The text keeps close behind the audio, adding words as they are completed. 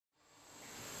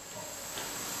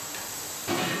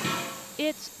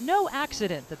It's no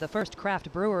accident that the first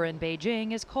craft brewer in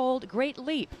Beijing is called Great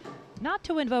Leap, not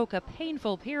to invoke a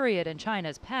painful period in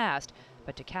China's past,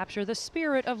 but to capture the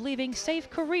spirit of leaving safe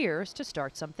careers to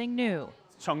start something new.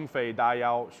 撑肥大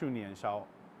腰数年少,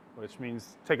 which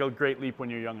means take a great leap when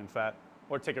you're young and fat,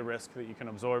 or take a risk that you can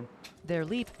absorb. Their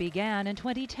leap began in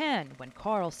 2010 when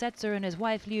Carl Setzer and his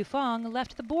wife Liu Feng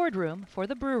left the boardroom for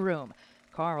the brew room.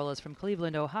 Carl is from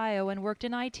Cleveland, Ohio, and worked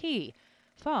in IT.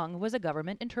 Feng was a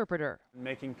government interpreter.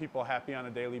 Making people happy on a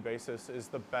daily basis is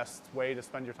the best way to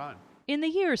spend your time. In the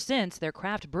years since, their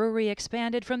craft brewery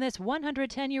expanded from this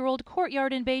 110-year-old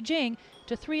courtyard in Beijing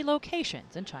to 3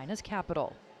 locations in China's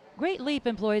capital. Great Leap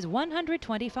employs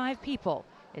 125 people.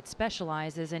 It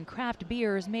specializes in craft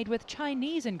beers made with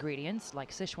Chinese ingredients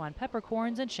like Sichuan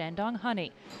peppercorns and Shandong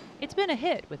honey. It's been a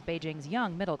hit with Beijing's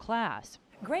young middle class.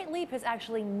 Great Leap has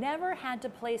actually never had to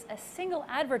place a single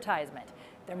advertisement.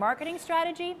 Their marketing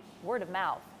strategy? Word of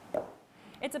mouth.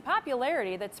 It's a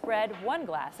popularity that spread one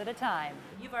glass at a time.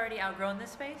 You've already outgrown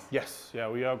this space? Yes, yeah,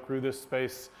 we outgrew this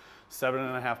space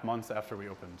 7.5 months after we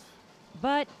opened.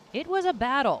 But it was a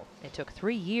battle. It took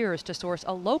 3 years to source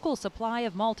a local supply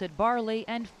of malted barley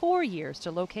and 4 years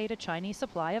to locate a Chinese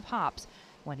supply of hops.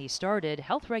 When he started,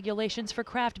 health regulations for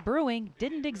craft brewing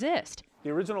didn't exist.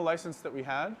 The original license that we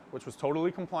had, which was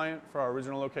totally compliant for our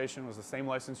original location, was the same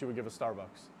license you would give a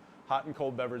Starbucks. Hot and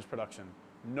cold beverage production.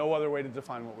 No other way to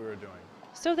define what we were doing.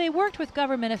 So they worked with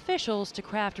government officials to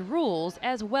craft rules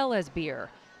as well as beer.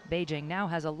 Beijing now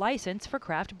has a license for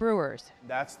craft brewers.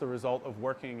 That's the result of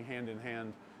working hand in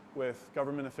hand with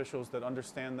government officials that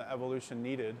understand the evolution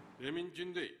needed.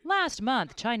 Last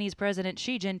month, Chinese President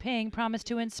Xi Jinping promised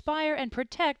to inspire and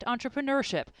protect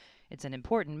entrepreneurship. It's an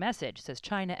important message, says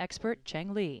China expert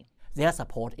Cheng Li. Their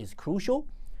support is crucial,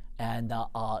 and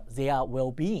their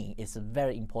well-being is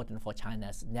very important for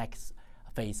China's next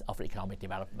phase of economic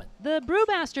development. The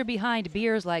brewmaster behind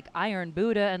beers like Iron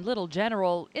Buddha and Little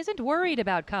General isn't worried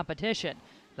about competition.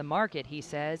 The market, he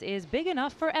says, is big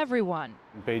enough for everyone.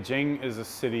 Beijing is a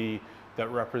city that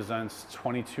represents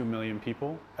 22 million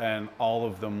people, and all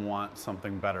of them want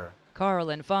something better.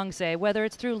 Carl and Feng say whether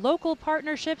it's through local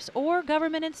partnerships or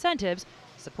government incentives,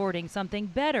 supporting something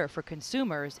better for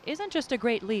consumers isn't just a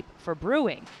great leap for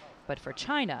brewing, but for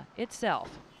China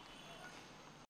itself.